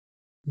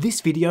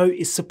This video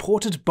is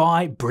supported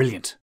by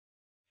Brilliant.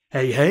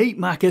 Hey,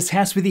 Marcus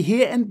House with you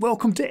here, and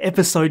welcome to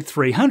episode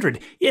 300.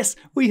 Yes,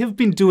 we have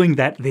been doing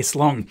that this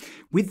long.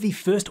 With the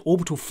first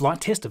orbital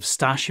flight test of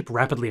Starship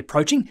rapidly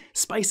approaching,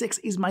 SpaceX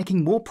is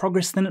making more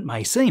progress than it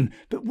may seem.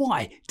 But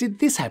why did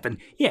this happen?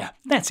 Yeah,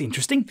 that's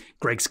interesting.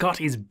 Greg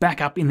Scott is back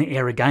up in the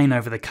air again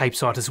over the Cape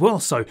site as well,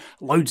 so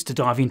loads to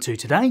dive into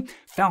today.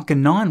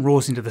 Falcon 9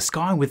 roars into the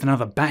sky with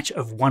another batch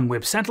of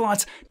OneWeb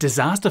satellites.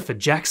 Disaster for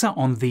JAXA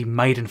on the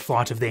maiden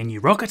flight of their new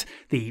rocket.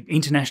 The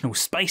International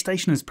Space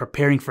Station is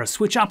preparing for a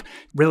switch-up.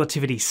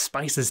 Relativity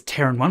Space's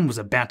Terran 1 was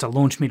about to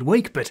launch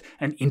midweek, but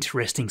an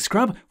interesting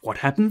scrub. What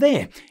happened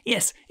there?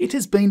 Yes, it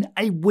has been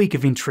a week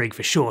of intrigue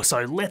for sure,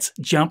 so let's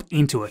jump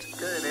into it.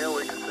 Okay, Neil,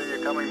 we can see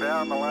you coming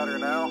down the ladder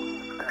now.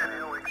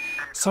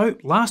 So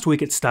last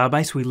week at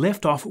Starbase we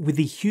left off with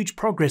the huge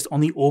progress on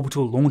the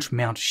orbital launch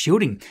mount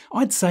shielding.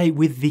 I'd say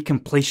with the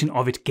completion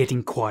of it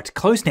getting quite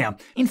close now.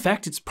 In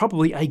fact, it's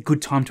probably a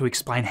good time to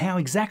explain how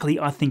exactly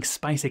I think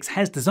SpaceX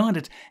has designed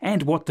it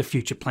and what the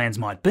future plans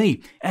might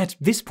be. At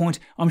this point,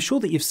 I'm sure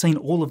that you've seen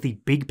all of the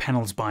big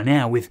panels by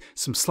now, with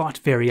some slight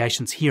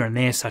variations here and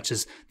there, such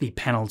as the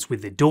panels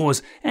with the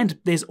doors, and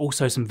there's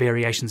also some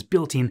variations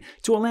built in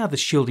to allow the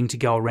shielding to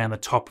go around the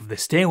top of the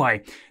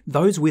stairway.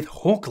 Those with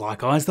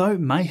hawk-like eyes though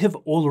may have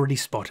already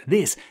spotted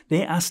this.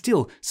 There are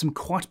still some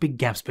quite big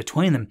gaps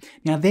between them.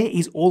 Now there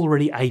is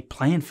already a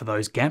plan for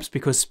those gaps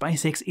because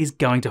SpaceX is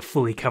going to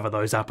fully cover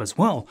those up as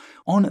well.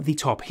 On the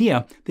top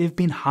here, they've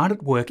been hard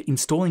at work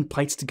installing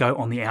plates to go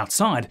on the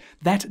outside.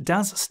 That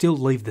does still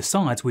leave the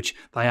sides, which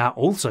they are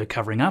also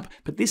covering up,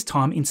 but this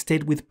time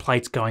instead with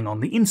plates going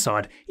on the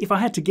inside. If I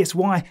had to guess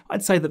why,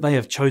 I'd say that they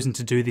have chosen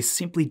to do this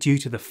simply due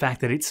to the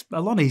fact that it's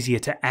a lot easier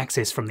to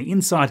access from the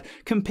inside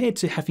compared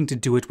to having to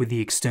do it with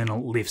the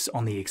external lifts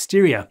on the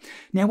exterior.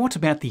 Now what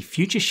about the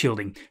future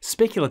shielding?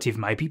 Speculative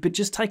maybe, but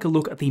just take a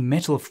look at the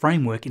metal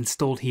framework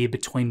installed here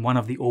between one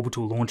of the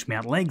orbital launch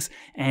mount legs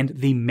and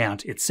the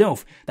mount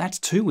itself. That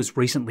too was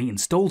recently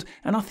installed,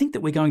 and I think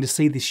that we're going to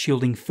see this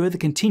shielding further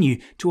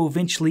continue to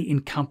eventually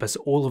encompass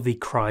all of the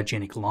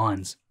cryogenic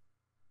lines.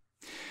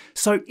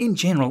 So in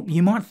general,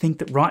 you might think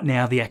that right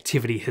now the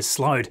activity has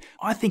slowed.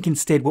 I think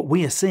instead what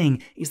we are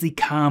seeing is the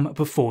calm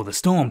before the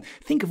storm.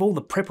 Think of all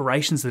the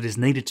preparations that is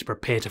needed to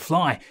prepare to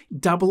fly,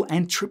 double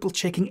and triple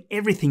checking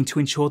everything to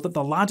ensure that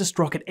the largest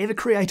rocket ever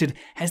created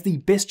has the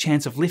best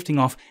chance of lifting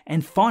off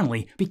and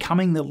finally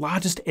becoming the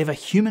largest ever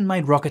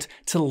human-made rocket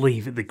to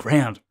leave the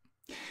ground.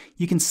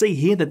 You can see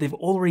here that they've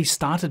already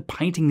started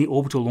painting the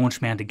orbital launch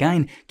mount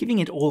again, giving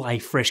it all a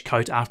fresh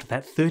coat after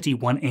that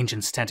 31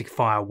 engine static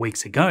fire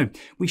weeks ago.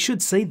 We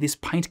should see this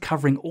paint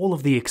covering all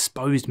of the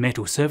exposed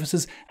metal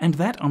surfaces, and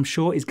that I'm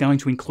sure is going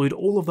to include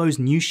all of those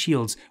new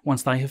shields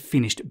once they have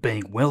finished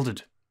being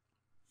welded.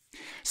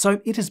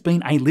 So it has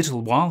been a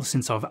little while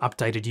since I've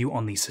updated you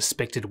on the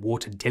suspected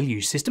water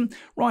deluge system.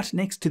 Right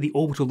next to the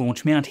orbital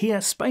launch mount here,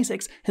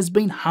 SpaceX has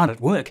been hard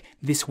at work.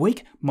 This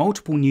week,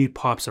 multiple new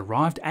pipes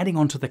arrived, adding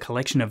on to the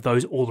collection of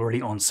those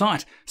already on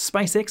site.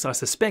 SpaceX, I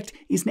suspect,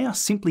 is now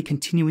simply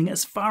continuing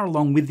as far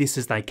along with this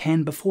as they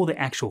can before the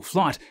actual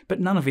flight, but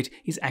none of it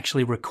is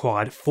actually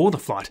required for the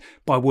flight.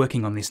 By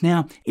working on this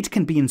now, it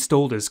can be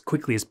installed as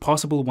quickly as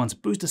possible once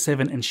Booster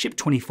 7 and Ship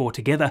 24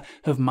 together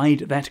have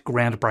made that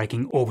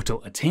groundbreaking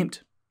orbital attempt.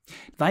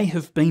 They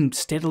have been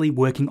steadily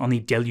working on the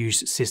deluge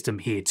system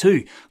here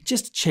too.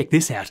 Just check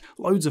this out,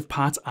 loads of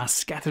parts are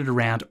scattered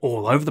around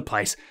all over the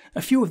place.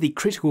 A few of the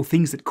critical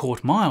things that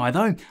caught my eye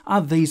though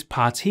are these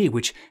parts here,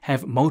 which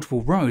have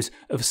multiple rows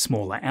of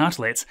smaller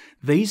outlets.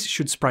 These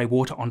should spray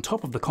water on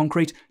top of the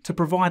concrete to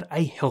provide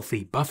a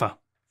healthy buffer.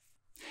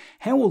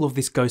 How all of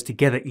this goes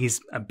together is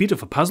a bit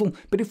of a puzzle,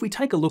 but if we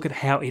take a look at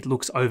how it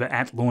looks over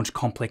at Launch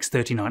Complex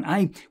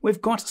 39A,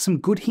 we've got some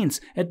good hints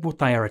at what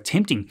they are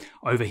attempting.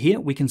 Over here,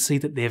 we can see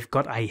that they've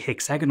got a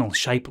hexagonal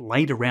shape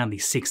laid around the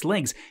 6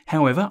 legs.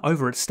 However,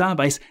 over at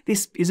Starbase,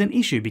 this is an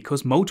issue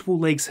because multiple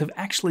legs have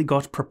actually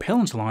got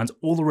propellant lines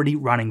already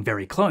running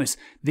very close.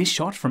 This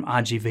shot from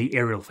RGV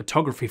aerial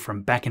photography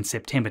from back in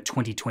September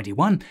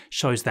 2021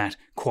 shows that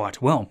quite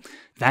well.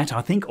 That,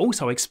 I think,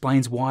 also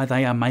explains why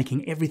they are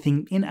making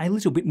everything in a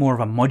little bit more of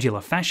a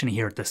modular fashion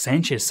here at the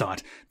Sanchez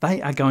site.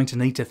 They are going to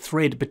need to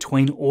thread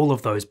between all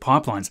of those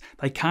pipelines.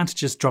 They can't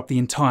just drop the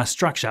entire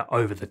structure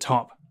over the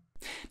top.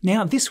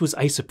 Now, this was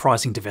a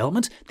surprising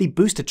development. The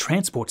booster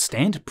transport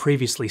stand,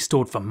 previously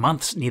stored for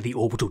months near the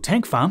orbital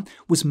tank farm,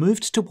 was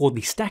moved toward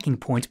the stacking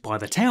point by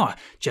the tower.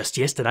 Just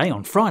yesterday,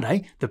 on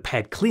Friday, the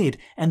pad cleared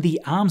and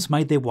the arms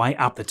made their way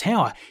up the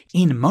tower.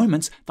 In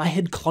moments, they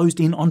had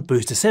closed in on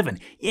Booster 7.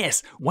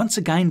 Yes, once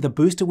again, the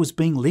booster was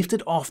being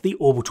lifted off the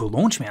orbital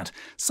launch mount.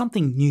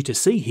 Something new to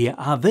see here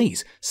are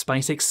these.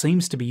 SpaceX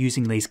seems to be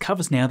using these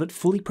covers now that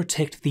fully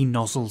protect the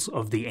nozzles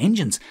of the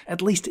engines,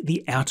 at least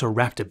the outer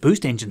Raptor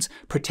boost engines,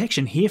 protecting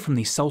defection here from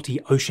the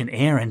salty ocean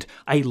air and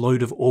a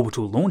load of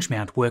orbital launch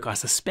mount work, I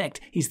suspect,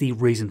 is the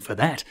reason for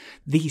that.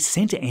 The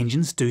centre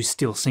engines do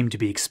still seem to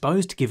be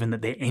exposed given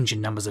that their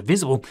engine numbers are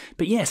visible,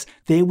 but yes,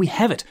 there we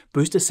have it.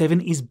 Booster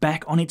 7 is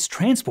back on its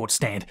transport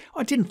stand.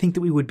 I didn't think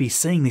that we would be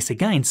seeing this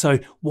again, so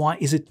why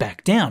is it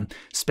back down?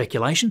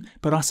 Speculation,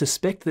 but I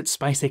suspect that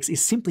SpaceX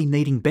is simply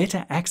needing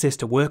better access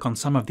to work on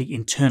some of the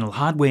internal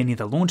hardware near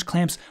the launch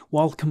clamps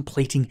while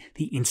completing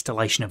the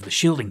installation of the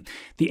shielding.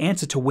 The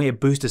answer to where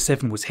Booster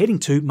 7 was heading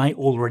to may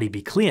already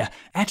be clear.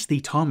 At the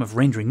time of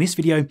rendering this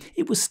video,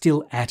 it was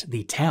still at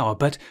the tower,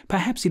 but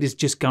perhaps it is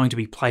just going to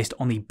be placed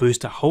on the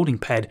booster holding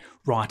pad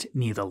right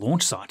near the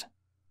launch site.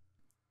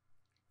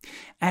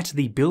 At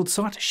the build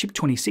site, Ship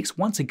 26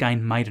 once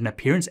again made an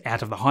appearance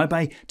out of the high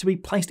bay to be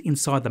placed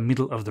inside the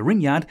middle of the ring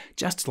yard,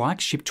 just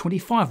like Ship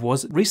 25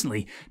 was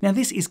recently. Now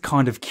this is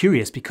kind of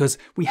curious because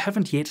we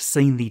haven't yet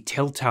seen the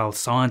telltale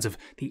signs of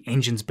the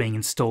engines being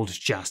installed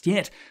just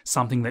yet,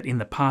 something that in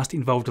the past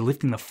involved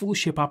lifting the full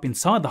ship up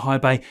inside the high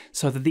bay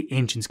so that the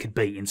engines could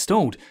be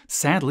installed.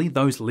 Sadly,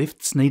 those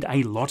lifts need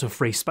a lot of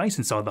free space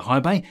inside the high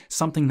bay,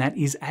 something that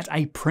is at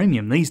a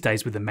premium these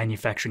days with the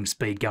manufacturing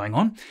speed going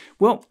on.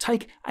 Well,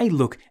 take a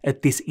look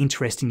at this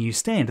interesting new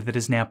stand that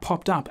has now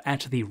popped up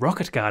at the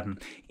Rocket Garden.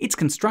 Its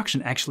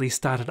construction actually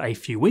started a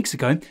few weeks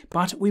ago,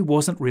 but we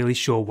wasn't really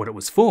sure what it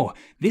was for.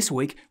 This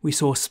week, we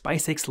saw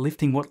SpaceX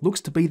lifting what looks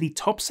to be the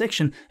top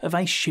section of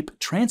a ship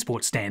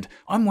transport stand.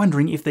 I'm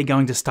wondering if they're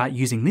going to start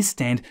using this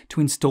stand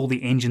to install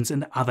the engines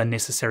and other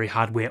necessary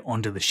hardware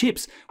onto the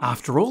ships.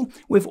 After all,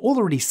 we've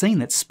already seen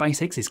that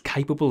SpaceX is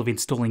capable of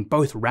installing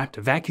both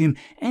Raptor vacuum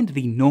and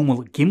the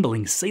normal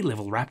gimbaling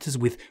sea-level Raptors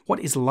with what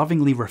is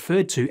lovingly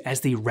referred to as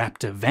the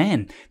Raptor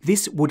van.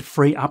 This would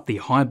free up the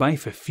high bay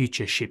for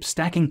future ship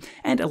stacking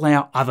and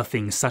allow other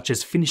things such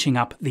as finishing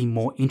up the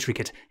more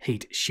intricate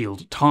heat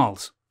shield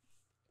tiles.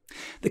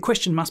 The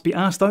question must be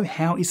asked though,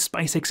 how is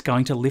SpaceX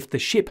going to lift the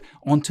ship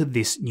onto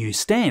this new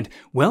stand?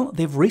 Well,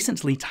 they've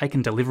recently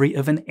taken delivery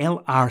of an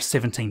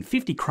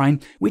LR-1750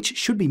 crane, which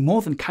should be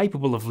more than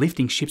capable of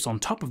lifting ships on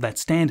top of that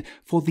stand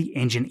for the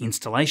engine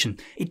installation.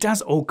 It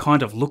does all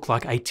kind of look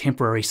like a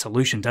temporary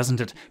solution,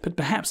 doesn't it? But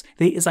perhaps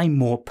there is a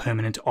more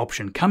permanent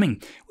option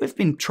coming. We've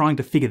been trying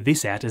to figure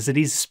this out as it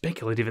is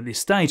speculative at this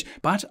stage,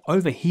 but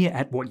over here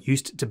at what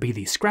used to be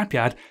the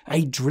scrapyard,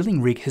 a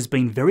drilling rig has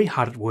been very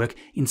hard at work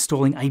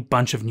installing a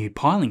bunch of new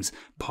pilings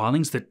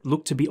that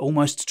look to be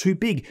almost too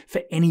big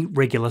for any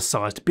regular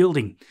sized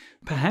building.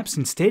 Perhaps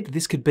instead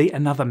this could be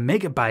another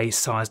mega bay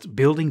sized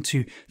building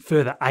to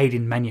further aid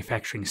in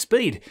manufacturing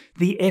speed.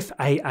 The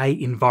FAA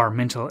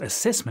environmental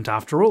assessment,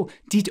 after all,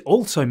 did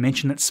also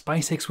mention that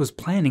SpaceX was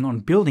planning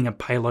on building a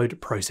payload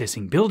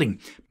processing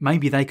building.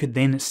 Maybe they could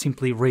then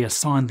simply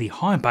reassign the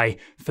high bay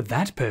for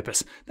that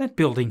purpose. That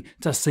building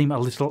does seem a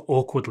little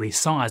awkwardly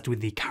sized with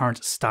the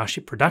current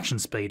Starship production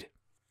speed.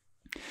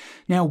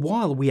 Now,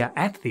 while we are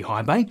at the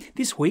high bay,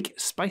 this week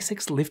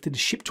SpaceX lifted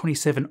Ship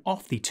 27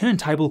 off the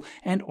turntable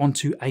and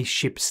onto a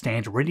ship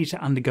stand ready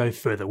to undergo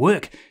further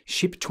work.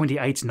 Ship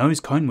 28's nose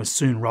cone was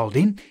soon rolled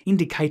in,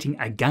 indicating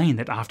again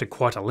that after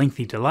quite a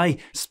lengthy delay,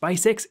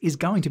 SpaceX is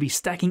going to be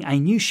stacking a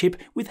new ship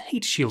with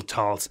heat shield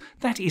tiles.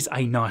 That is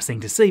a nice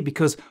thing to see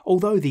because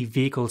although the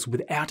vehicles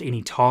without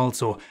any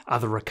tiles or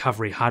other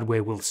recovery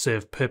hardware will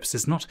serve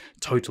purposes not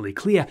totally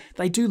clear,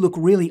 they do look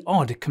really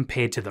odd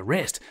compared to the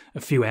rest. A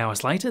few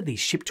hours later,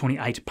 the Ship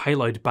 28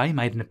 payload bay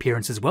made an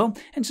appearance as well,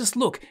 and just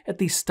look at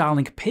the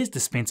Starlink Pez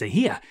dispenser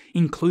here.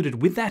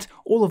 Included with that,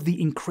 all of the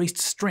increased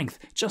strength,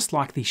 just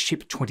like the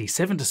Ship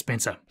 27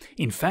 dispenser.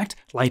 In fact,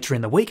 later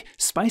in the week,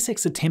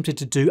 SpaceX attempted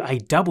to do a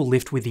double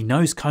lift with the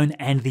nose cone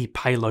and the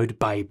payload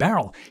bay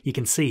barrel. You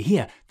can see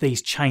here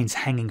these chains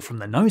hanging from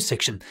the nose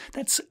section.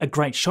 That's a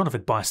great shot of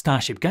it by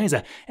Starship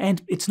Gazer,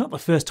 and it's not the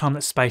first time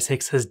that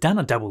SpaceX has done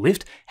a double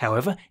lift.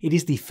 However, it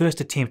is the first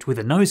attempt with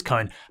a nose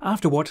cone.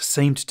 After what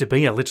seemed to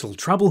be a little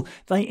trouble,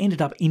 they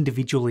ended up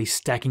individually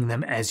stacking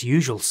them as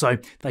usual, so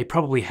they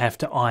probably have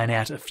to iron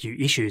out a few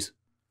issues.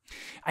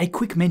 A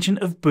quick mention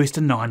of Booster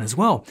 9 as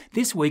well.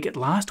 This week at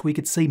last we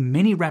could see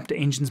many Raptor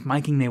engines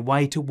making their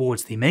way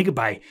towards the Mega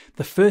Bay.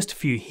 The first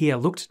few here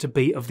looked to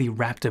be of the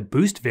Raptor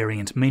Boost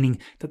variant, meaning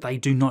that they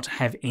do not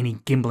have any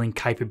gimbaling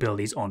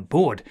capabilities on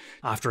board.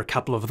 After a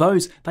couple of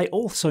those, they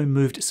also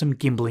moved some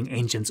gimbaling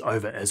engines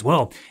over as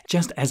well.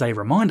 Just as a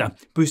reminder,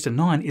 Booster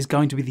 9 is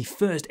going to be the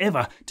first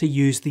ever to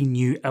use the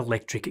new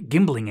electric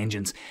gimbaling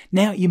engines.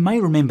 Now you may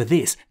remember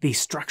this, the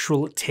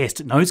structural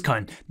test nose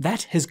cone.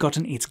 That has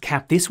gotten its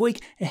cap this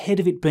week, ahead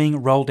of it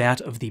being rolled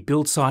out of the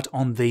build site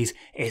on these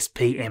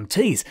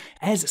SPMTs.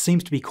 As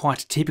seems to be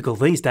quite typical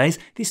these days,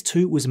 this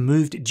too was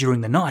moved during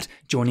the night,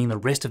 joining the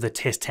rest of the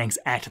test tanks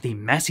at the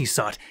Massey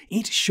site.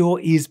 It sure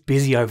is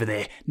busy over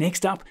there.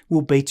 Next up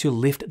will be to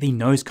lift the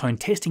nose cone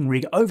testing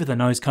rig over the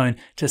nose cone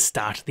to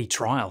start the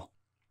trial.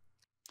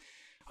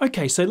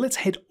 Okay, so let's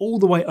head all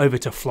the way over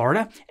to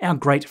Florida. Our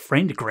great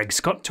friend Greg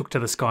Scott took to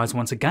the skies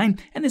once again,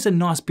 and there's a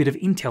nice bit of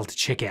intel to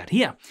check out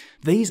here.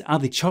 These are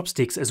the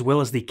chopsticks as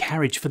well as the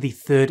carriage for the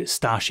third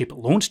Starship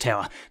launch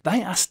tower.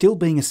 They are still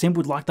being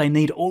assembled like they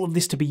need all of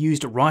this to be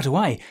used right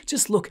away.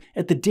 Just look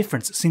at the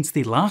difference since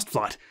the last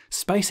flight.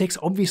 SpaceX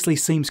obviously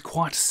seems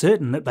quite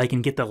certain that they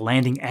can get the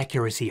landing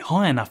accuracy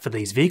high enough for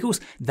these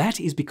vehicles. That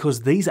is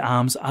because these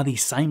arms are the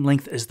same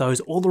length as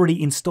those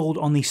already installed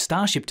on the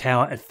Starship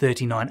tower at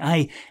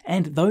 39A,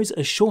 and those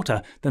are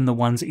shorter than the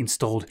ones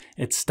installed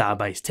at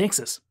Starbase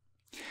Texas.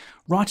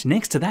 Right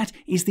next to that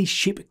is the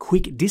ship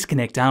quick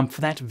disconnect arm for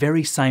that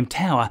very same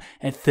tower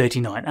at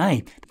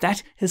 39A.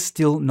 That has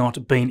still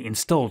not been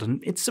installed,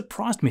 and it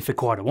surprised me for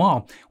quite a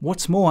while.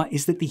 What's more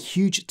is that the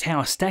huge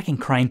tower stacking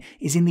crane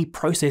is in the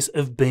process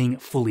of being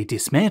fully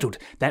dismantled.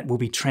 That will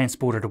be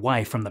transported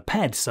away from the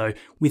pad, so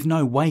with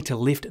no way to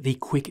lift the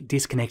quick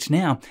disconnect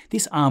now,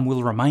 this arm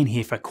will remain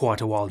here for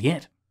quite a while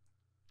yet.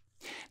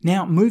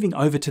 Now, moving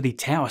over to the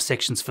tower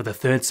sections for the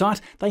third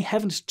site, they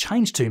haven't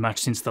changed too much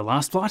since the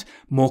last flight.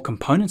 More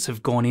components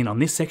have gone in on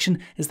this section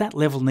as that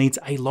level needs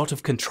a lot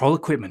of control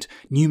equipment,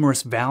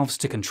 numerous valves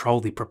to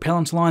control the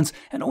propellant lines,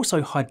 and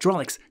also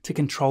hydraulics to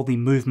control the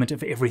movement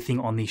of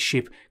everything on the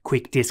ship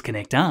quick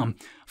disconnect arm.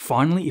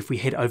 Finally, if we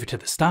head over to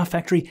the Star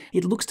Factory,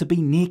 it looks to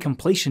be near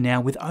completion now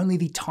with only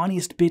the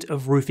tiniest bit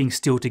of roofing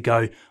still to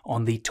go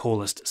on the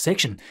tallest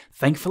section.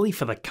 Thankfully,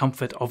 for the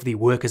comfort of the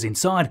workers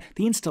inside,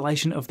 the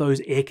installation of those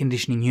air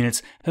conditioning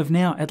units have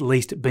now at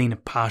least been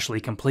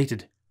partially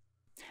completed.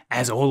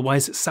 As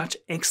always, such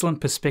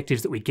excellent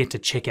perspectives that we get to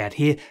check out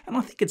here, and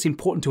I think it's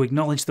important to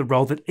acknowledge the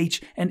role that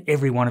each and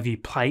every one of you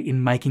play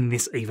in making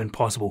this even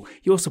possible.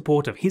 Your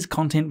support of his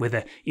content,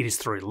 whether it is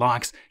through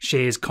likes,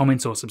 shares,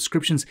 comments or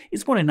subscriptions,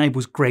 is what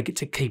enables Greg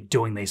to keep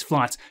doing these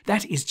flights.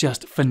 That is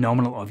just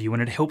phenomenal of you,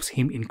 and it helps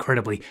him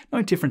incredibly,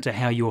 no different to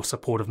how your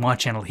support of my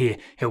channel here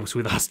helps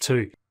with us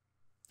too.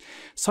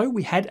 So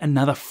we had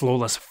another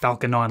flawless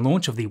Falcon 9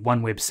 launch of the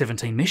OneWeb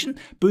 17 mission.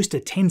 Booster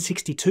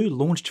 1062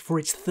 launched for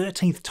its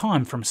 13th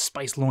time from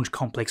Space Launch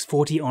Complex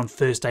 40 on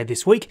Thursday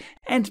this week.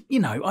 And,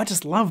 you know, I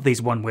just love these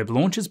OneWeb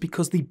launches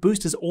because the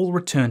boosters all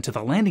return to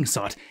the landing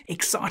site.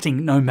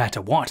 Exciting no matter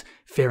what.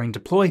 Fairing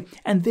deploy,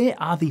 and there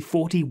are the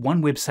 40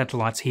 OneWeb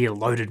satellites here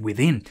loaded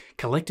within.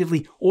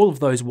 Collectively, all of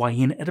those weigh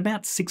in at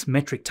about 6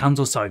 metric tons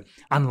or so.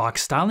 Unlike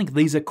Starlink,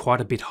 these are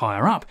quite a bit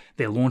higher up.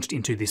 They're launched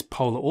into this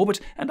polar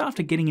orbit, and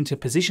after getting into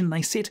position,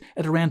 they sit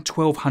at around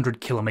 1,200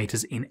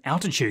 kilometers in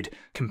altitude.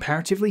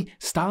 Comparatively,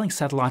 Starlink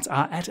satellites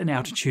are at an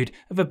altitude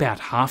of about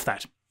half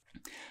that.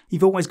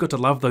 You've always got to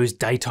love those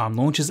daytime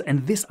launches,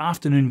 and this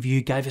afternoon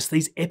view gave us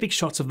these epic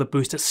shots of the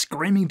booster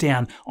screaming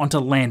down onto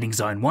landing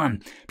zone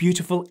 1.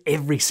 Beautiful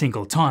every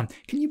single time.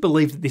 Can you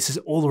believe that this is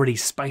already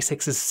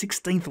SpaceX's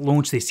 16th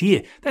launch this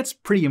year? That's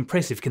pretty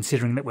impressive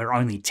considering that we're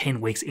only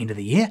 10 weeks into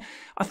the year.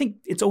 I think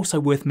it's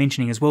also worth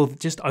mentioning as well that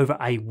just over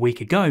a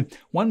week ago,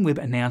 OneWeb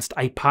announced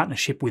a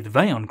partnership with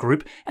Vayon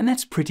Group, and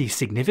that's pretty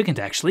significant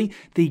actually.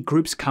 The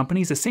group's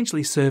companies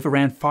essentially serve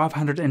around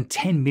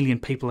 510 million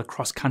people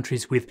across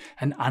countries with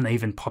an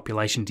uneven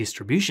population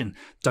distribution.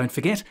 Don't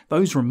forget,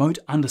 those remote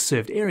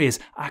underserved areas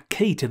are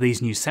key to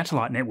these new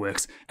satellite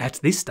networks. At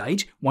this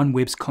stage,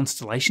 OneWeb's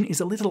constellation is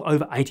a little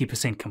over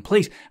 80%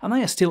 complete, and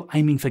they are still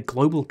aiming for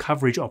global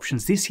coverage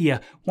options this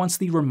year once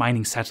the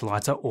remaining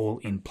satellites are all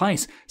in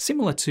place.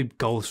 Similar to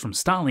goals from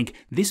Starlink,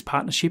 this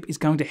partnership is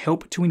going to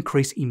help to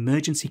increase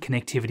emergency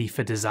connectivity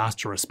for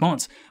disaster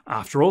response.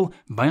 After all,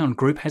 Vayon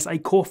Group has a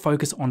core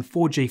focus on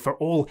 4G for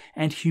all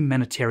and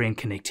humanitarian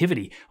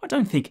connectivity. I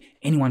don't think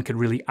anyone could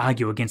really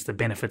argue against the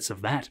benefits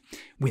of that.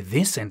 With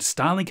this and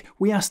Starlink,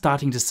 we are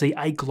starting to see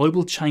a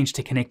global change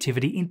to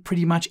connectivity in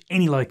pretty much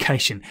any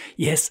location.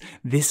 Yes,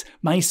 this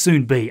may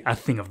soon be a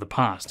thing of the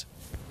past.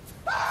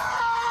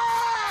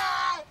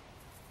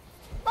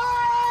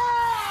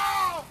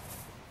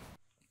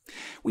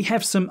 We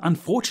have some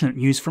unfortunate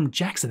news from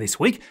JAXA this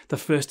week. The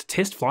first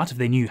test flight of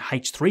their new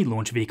H3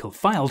 launch vehicle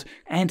failed,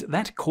 and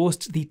that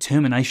caused the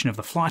termination of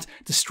the flight,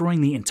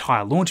 destroying the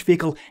entire launch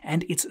vehicle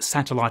and its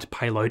satellite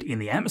payload in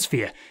the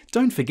atmosphere.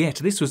 Don't forget,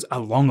 this was a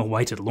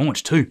long-awaited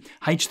launch too.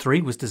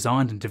 H3 was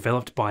designed and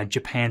developed by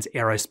Japan's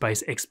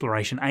Aerospace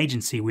Exploration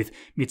Agency with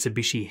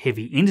Mitsubishi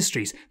Heavy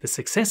Industries, the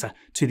successor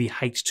to the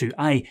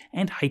H2A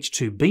and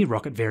H2B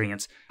rocket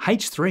variants.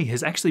 H3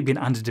 has actually been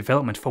under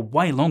development for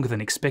way longer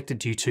than expected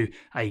due to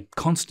a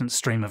constant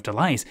stream of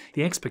delays.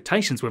 The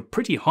expectations were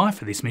pretty high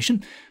for this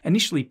mission.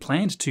 Initially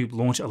planned to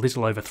launch a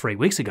little over 3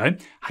 weeks ago,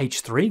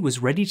 H3 was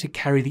ready to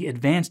carry the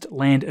Advanced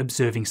Land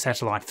Observing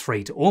Satellite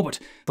 3 to orbit.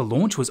 The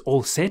launch was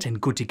all set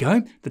and good to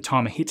go. The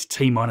timer hit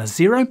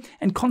T-0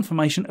 and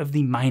confirmation of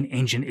the main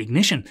engine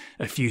ignition.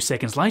 A few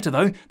seconds later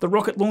though, the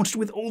rocket launched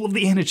with all of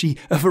the energy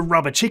of a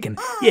rubber chicken.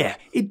 Yeah,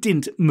 it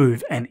didn't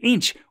move an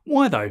inch.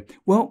 Why though?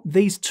 Well,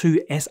 these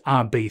two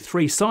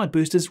SRB-3 side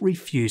boosters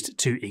refused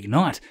to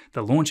ignite.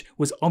 The launch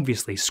was obviously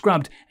previously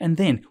scrubbed, and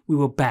then we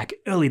were back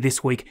early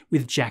this week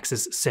with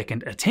JAXA's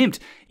second attempt.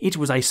 It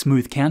was a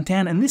smooth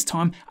countdown, and this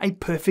time a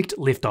perfect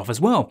liftoff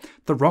as well.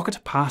 The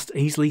rocket passed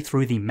easily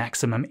through the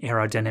maximum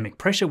aerodynamic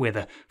pressure, where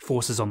the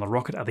forces on the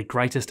rocket are the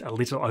greatest a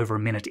little over a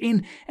minute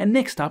in, and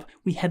next up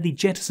we had the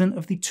jettison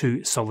of the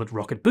 2 solid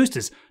rocket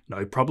boosters.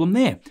 No problem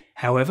there.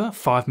 However,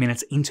 5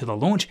 minutes into the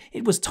launch,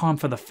 it was time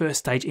for the first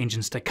stage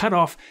engines to cut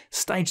off,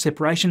 stage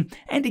separation,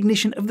 and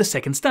ignition of the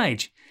second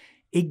stage.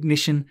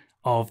 Ignition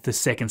of the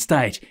second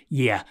stage.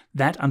 Yeah,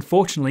 that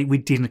unfortunately we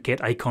didn't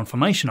get a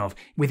confirmation of.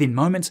 Within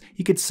moments,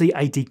 you could see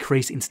a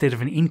decrease instead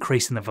of an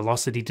increase in the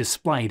velocity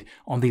displayed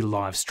on the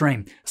live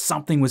stream.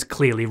 Something was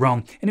clearly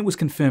wrong, and it was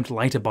confirmed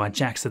later by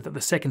JAXA that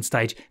the second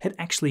stage had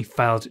actually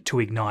failed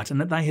to ignite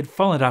and that they had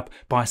followed up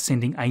by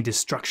sending a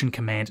destruction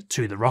command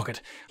to the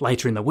rocket.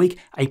 Later in the week,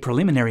 a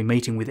preliminary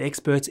meeting with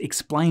experts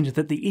explained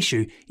that the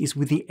issue is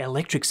with the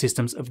electric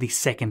systems of the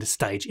second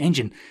stage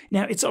engine.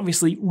 Now, it's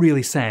obviously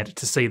really sad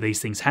to see these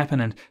things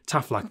happen, and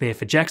tough luck there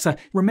for JAXA.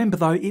 Remember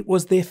though, it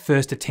was their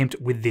first attempt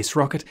with this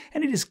rocket,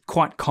 and it is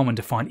quite common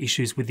to find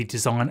issues with the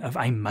design of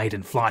a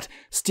maiden flight.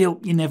 Still,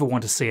 you never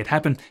want to see it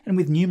happen, and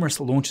with numerous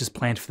launches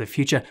planned for the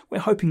future, we're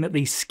hoping that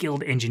these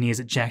skilled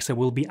engineers at JAXA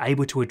will be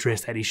able to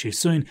address that issue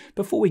soon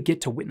before we get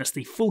to witness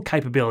the full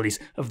capabilities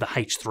of the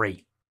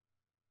H3.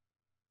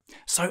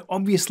 So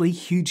obviously,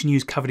 huge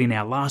news covered in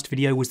our last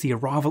video was the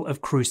arrival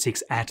of Crew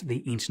 6 at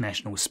the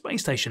International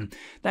Space Station.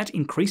 That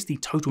increased the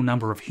total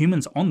number of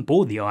humans on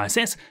board the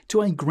ISS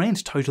to a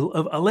grand total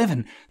of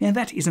 11. Now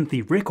that isn't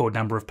the record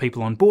number of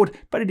people on board,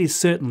 but it is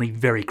certainly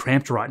very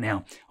cramped right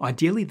now.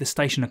 Ideally, the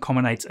station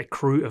accommodates a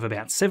crew of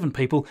about 7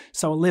 people,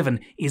 so 11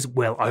 is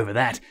well over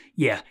that.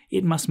 Yeah,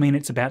 it must mean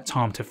it's about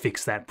time to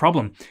fix that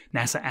problem.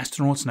 NASA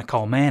astronauts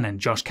Nicole Mann and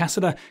Josh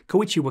Cassada,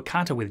 Koichi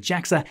Wakata with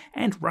JAXA,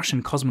 and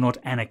Russian cosmonaut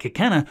Anna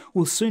Kikana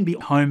will soon be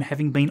home,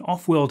 having been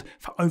off-world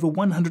for over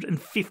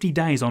 150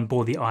 days on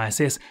board the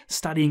ISS,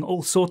 studying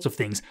all sorts of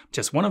things.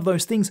 Just one of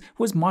those things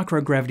was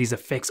microgravity's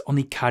effects on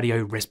the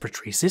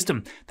cardiorespiratory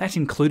system. That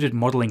included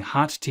modelling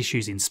heart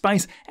tissues in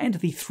space and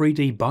the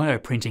 3D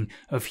bioprinting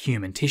of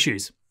human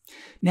tissues.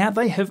 Now,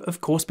 they have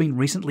of course been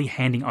recently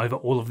handing over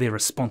all of their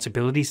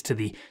responsibilities to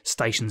the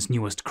station's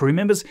newest crew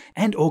members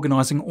and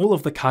organising all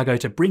of the cargo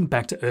to bring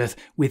back to Earth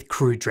with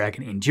Crew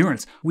Dragon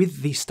Endurance.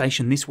 With the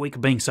station this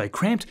week being so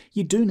cramped,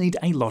 you do need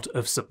a lot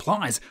of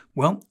supplies.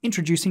 Well,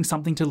 introducing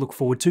something to look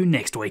forward to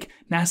next week,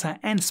 NASA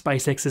and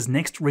SpaceX's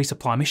next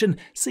resupply mission,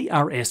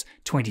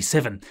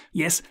 CRS-27.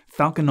 Yes,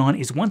 Falcon 9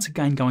 is once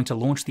again going to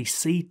launch the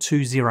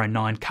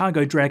C-209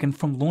 cargo Dragon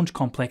from Launch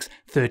Complex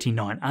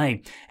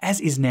 39A. As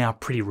is now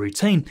pretty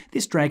routine,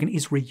 this Dragon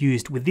is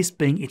reused, with this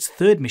being its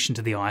third mission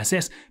to the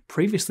ISS,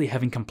 previously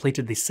having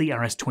completed the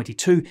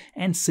CRS-22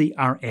 and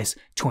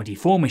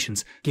CRS-24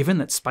 missions. Given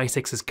that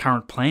SpaceX's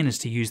current plan is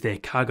to use their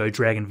cargo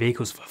Dragon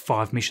vehicles for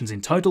 5 missions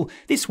in total,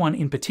 this one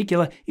in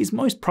particular is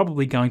most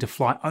probably going to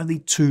fly only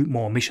 2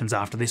 more missions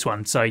after this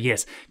one. So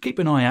yes, keep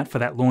an eye out for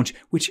that launch,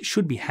 which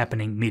should be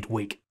happening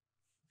midweek.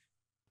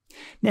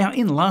 Now,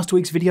 in last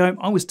week's video,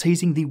 I was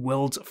teasing the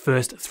world's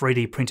first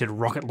 3D printed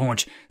rocket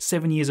launch.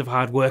 7 years of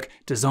hard work,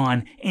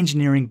 design,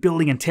 engineering,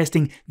 building and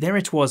testing. There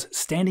it was,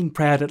 standing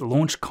proud at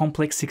Launch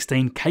Complex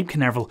 16, Cape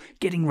Canaveral,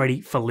 getting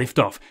ready for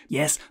liftoff.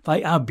 Yes,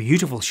 they are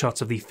beautiful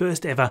shots of the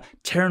first ever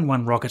Terran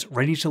 1 rocket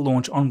ready to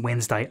launch on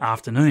Wednesday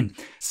afternoon.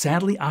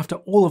 Sadly, after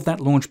all of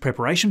that launch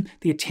preparation,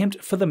 the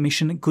attempt for the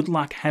mission Good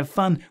Luck Have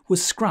Fun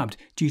was scrubbed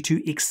due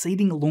to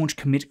exceeding launch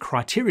commit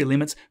criteria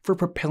limits for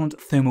propellant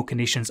thermal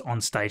conditions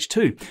on Stage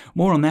 2.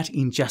 More on that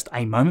in just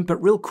a moment,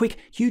 but real quick,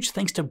 huge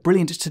thanks to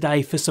Brilliant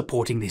today for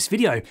supporting this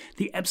video,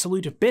 the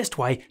absolute best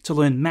way to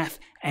learn math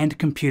and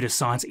computer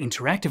science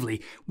interactively.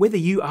 Whether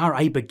you are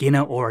a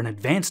beginner or an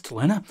advanced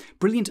learner,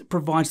 Brilliant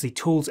provides the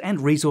tools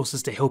and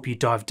resources to help you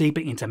dive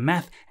deeper into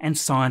math and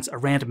science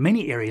around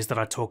many areas that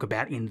I talk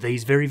about in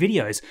these very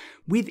videos.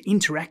 With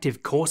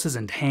interactive courses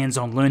and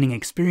hands-on learning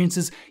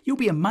experiences, you'll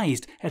be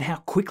amazed at how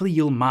quickly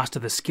you'll master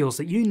the skills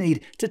that you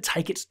need to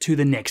take it to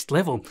the next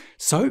level.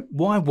 So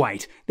why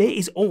wait? There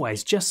is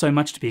always just so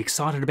much to be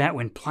excited about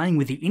when playing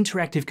with the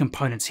interactive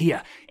components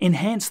here.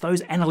 Enhance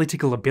those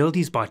analytical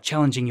abilities by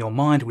challenging your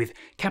mind with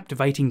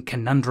captivating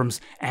conundrums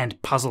and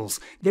puzzles.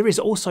 There is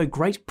also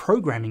great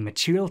programming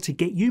material to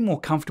get you more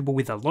comfortable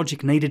with the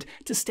logic needed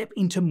to step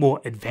into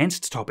more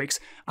advanced topics.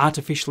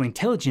 Artificial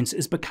intelligence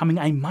is becoming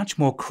a much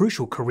more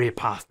crucial career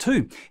path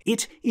too.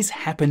 It is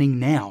happening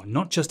now,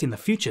 not just in the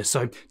future,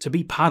 so to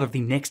be part of the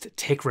next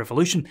tech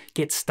revolution,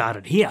 get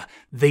started here.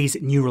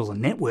 These neural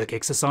network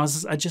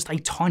exercises are just a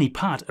tiny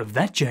part of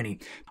that journey.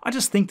 I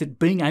just think that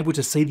being able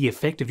to see the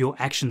effect of your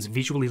actions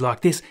visually like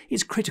this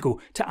is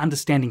critical to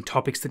understanding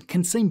topics that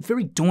can seem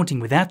very daunting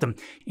without them.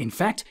 In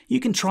fact, you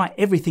can try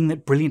everything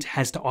that Brilliant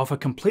has to offer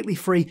completely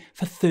free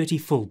for 30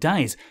 full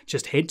days.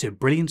 Just head to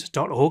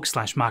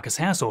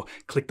brilliant.org/MarcusHouse or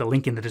click the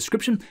link in the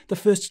description. The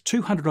first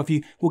 200 of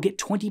you will get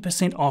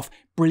 20% off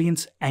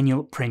Brilliant's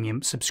annual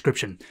premium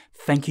subscription.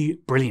 Thank you,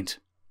 Brilliant.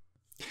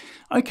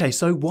 Okay,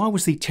 so why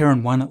was the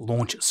Terran 1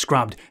 launch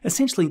scrubbed?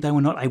 Essentially, they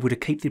were not able to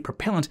keep the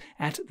propellant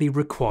at the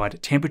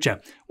required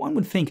temperature. One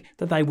would think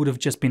that they would have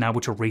just been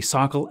able to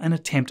recycle and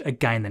attempt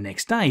again the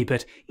next day,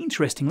 but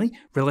interestingly,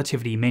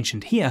 Relativity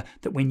mentioned here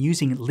that when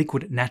using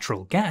liquid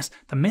natural gas,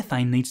 the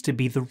methane needs to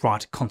be the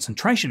right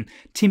concentration.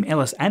 Tim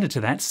Ellis added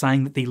to that,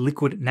 saying that the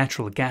liquid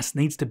natural gas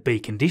needs to be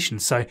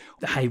conditioned, so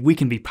hey, we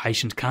can be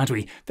patient, can't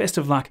we? Best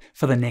of luck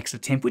for the next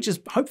attempt, which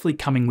is hopefully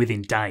coming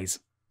within days.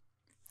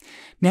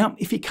 Now,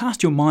 if you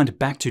cast your mind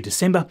back to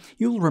December,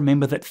 you'll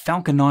remember that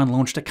Falcon 9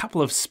 launched a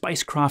couple of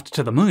spacecraft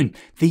to the moon.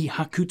 The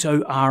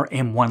hakuto-r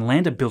M1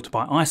 lander built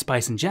by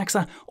iSpace and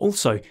JAXA,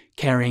 also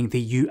carrying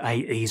the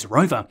UAE's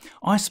rover.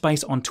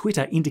 iSpace on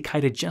Twitter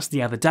indicated just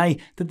the other day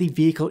that the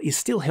vehicle is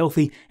still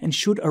healthy and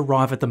should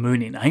arrive at the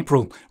moon in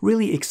April.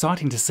 Really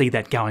exciting to see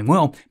that going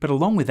well, but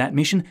along with that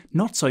mission,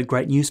 not so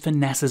great news for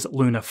NASA's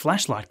Lunar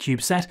Flashlight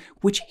CubeSat,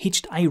 which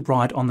hitched a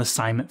ride on the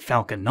same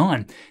Falcon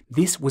 9.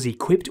 This was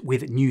equipped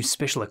with new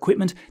special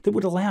equipment that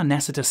would allow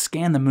NASA to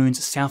scan the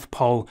moon's south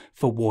pole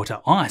for water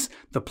ice.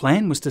 The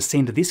plan was to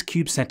send this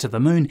CubeSat to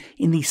the moon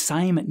in the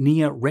same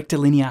near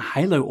rectilinear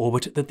halo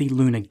orbit that the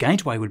Lunar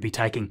Gateway would be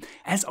taking.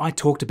 As I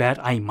talked about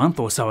a month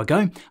or so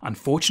ago,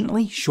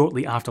 unfortunately,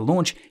 shortly after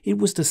launch, it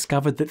was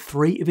discovered that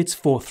 3 of its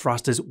 4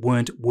 thrusters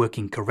weren't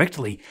working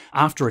correctly.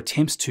 After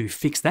attempts to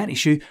fix that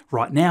issue,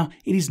 right now,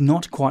 it is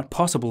not quite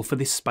possible for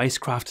this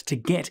spacecraft to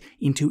get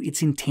into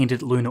its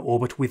intended lunar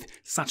orbit with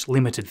such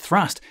limited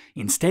thrust.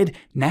 Instead,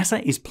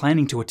 NASA is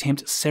planning to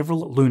attempt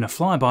several lunar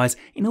flybys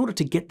in order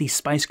to get the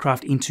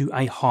spacecraft into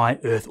a high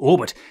Earth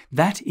orbit.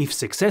 That, if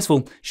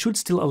successful, should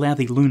still allow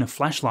the Lunar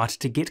Flashlight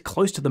to get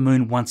close to the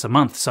moon once a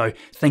month, so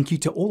thank you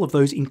to all of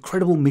those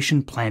incredible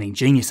mission planning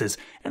geniuses.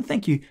 And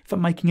thank you for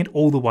making it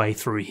all the way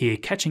through here,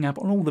 catching up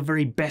on all the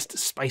very best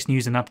space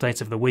news and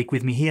updates of the week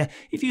with me here.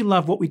 If you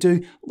love what we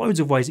do, loads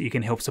of ways that you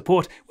can help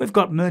support. We've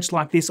got merch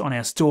like this on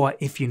our store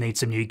if you need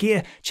some new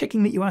gear.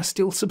 Checking that you are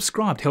still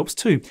subscribed helps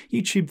too.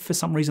 YouTube, for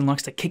some reason,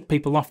 likes to kick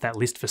people off that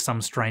list for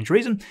some strange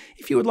reason.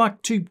 If you would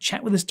like to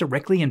chat with us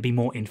directly and be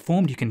more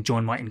informed, you can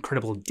join my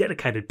incredible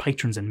dedicated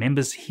patrons and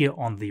members here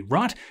on the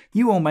right.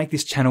 You all make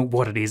this channel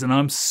what it is, and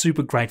I'm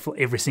super grateful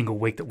every single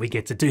week that we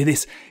get to do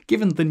this.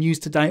 Given the news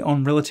today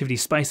on Relativity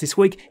Space this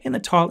week, in the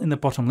tile in the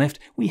bottom left,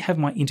 we have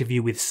my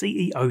interview with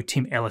CEO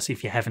Tim Ellis,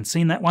 if you haven't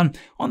seen that one.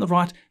 On the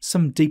right,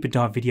 some deeper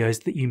dive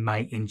videos that you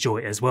may enjoy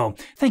as well.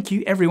 Thank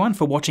you everyone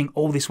for watching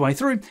all this way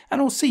through,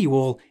 and I'll see you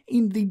all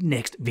in the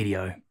next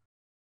video.